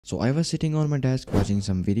So I was sitting on my desk watching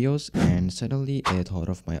some videos and suddenly a thought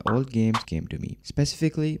of my old games came to me.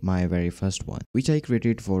 Specifically my very first one, which I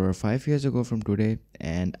created 4 or 5 years ago from today,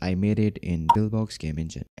 and I made it in buildbox game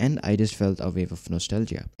engine. And I just felt a wave of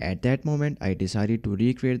nostalgia. At that moment I decided to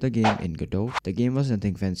recreate the game in Godot. The game was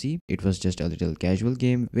nothing fancy, it was just a little casual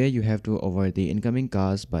game where you have to avoid the incoming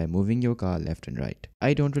cars by moving your car left and right.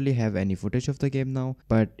 I don't really have any footage of the game now,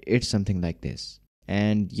 but it's something like this.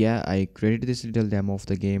 And yeah, I created this little demo of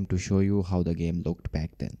the game to show you how the game looked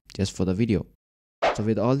back then, just for the video. So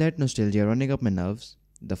with all that nostalgia running up my nerves,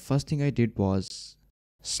 the first thing I did was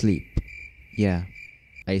sleep. Yeah,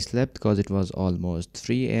 I slept because it was almost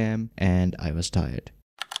 3 AM and I was tired.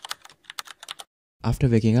 After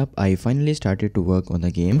waking up, I finally started to work on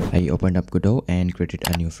the game. I opened up Godot and created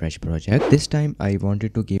a new fresh project. This time, I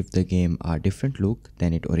wanted to give the game a different look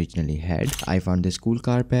than it originally had. I found this cool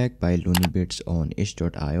car pack by Loonybits on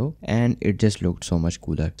itch.io and it just looked so much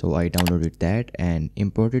cooler. So I downloaded that and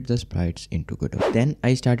imported the sprites into Godot. Then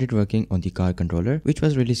I started working on the car controller, which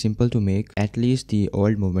was really simple to make, at least the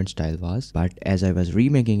old movement style was. But as I was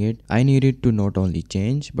remaking it, I needed to not only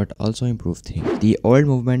change but also improve things. The old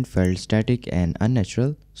movement felt static and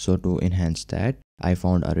unnatural, so to enhance that, I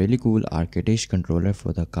found a really cool arcade-ish controller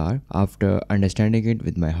for the car. After understanding it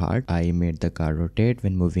with my heart, I made the car rotate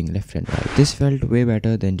when moving left and right. This felt way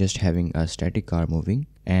better than just having a static car moving,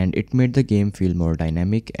 and it made the game feel more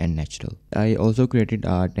dynamic and natural. I also created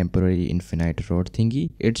a temporary infinite road thingy.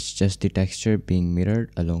 It's just the texture being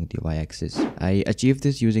mirrored along the y-axis. I achieved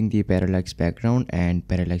this using the parallax background and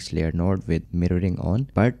parallax layer node with mirroring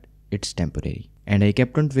on, but it's temporary. And I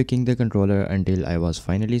kept on tweaking the controller until I was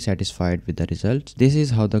finally satisfied with the results. This is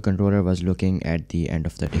how the controller was looking at the end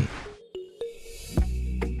of the day.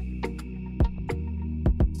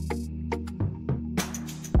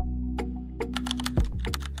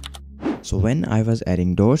 So when I was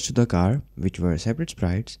adding doors to the car, which were separate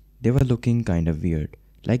sprites, they were looking kind of weird.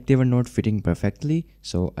 Like they were not fitting perfectly,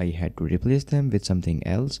 so I had to replace them with something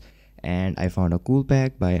else. And I found a cool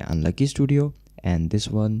pack by Unlucky Studio, and this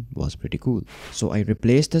one was pretty cool. So I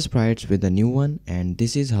replaced the sprites with a new one, and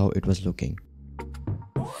this is how it was looking.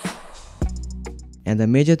 And the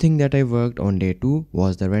major thing that I worked on day 2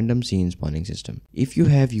 was the random scene spawning system. If you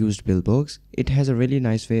have used buildbox, it has a really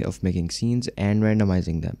nice way of making scenes and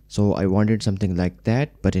randomizing them. So I wanted something like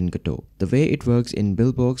that, but in Godot. The way it works in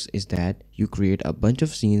buildbox is that you create a bunch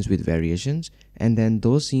of scenes with variations, and then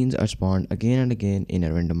those scenes are spawned again and again in a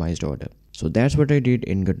randomized order. So that's what I did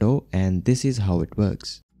in Godot, and this is how it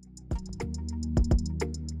works.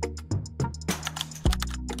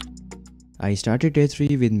 I started day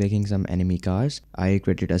 3 with making some enemy cars. I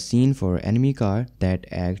created a scene for enemy car that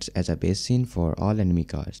acts as a base scene for all enemy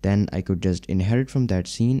cars. Then I could just inherit from that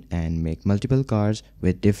scene and make multiple cars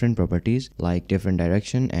with different properties like different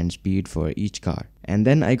direction and speed for each car. And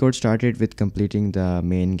then I got started with completing the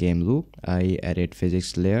main game loop. I added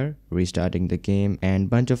physics layer, restarting the game, and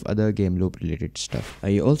bunch of other game loop related stuff.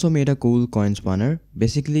 I also made a cool coin spawner.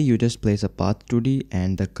 Basically you just place a path 2D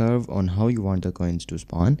and the curve on how you want the coins to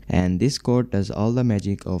spawn, and this code does all the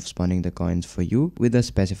magic of spawning the coins for you with a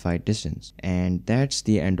specified distance. And that's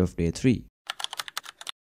the end of day 3.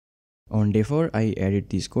 On day 4, I added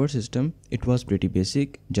the score system. It was pretty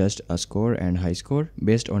basic, just a score and high score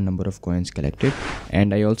based on number of coins collected.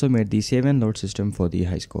 And I also made the save and load system for the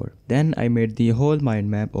high score. Then I made the whole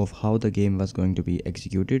mind map of how the game was going to be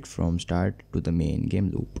executed from start to the main game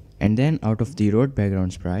loop. And then out of the road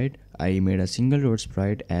background sprite, I made a single road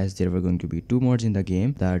sprite as there were going to be 2 modes in the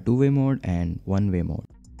game, the 2-way mode and 1-way mode.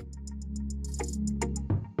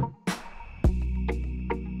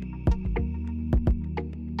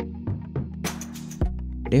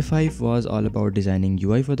 Day 5 was all about designing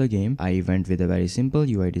UI for the game. I went with a very simple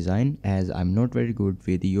UI design as I'm not very good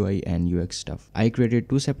with UI and UX stuff. I created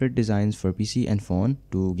 2 separate designs for PC and phone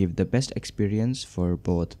to give the best experience for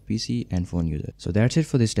both PC and phone users. So that's it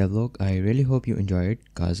for this devlog. I really hope you enjoyed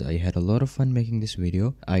it cause I had a lot of fun making this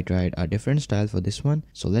video. I tried a different style for this one,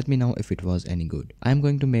 so let me know if it was any good. I'm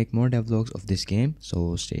going to make more devlogs of this game,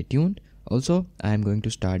 so stay tuned. Also, I'm going to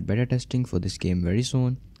start beta testing for this game very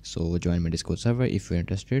soon. So join my Discord server if you're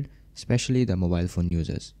interested, especially the mobile phone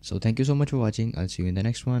users. So thank you so much for watching. I'll see you in the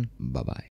next one. Bye bye.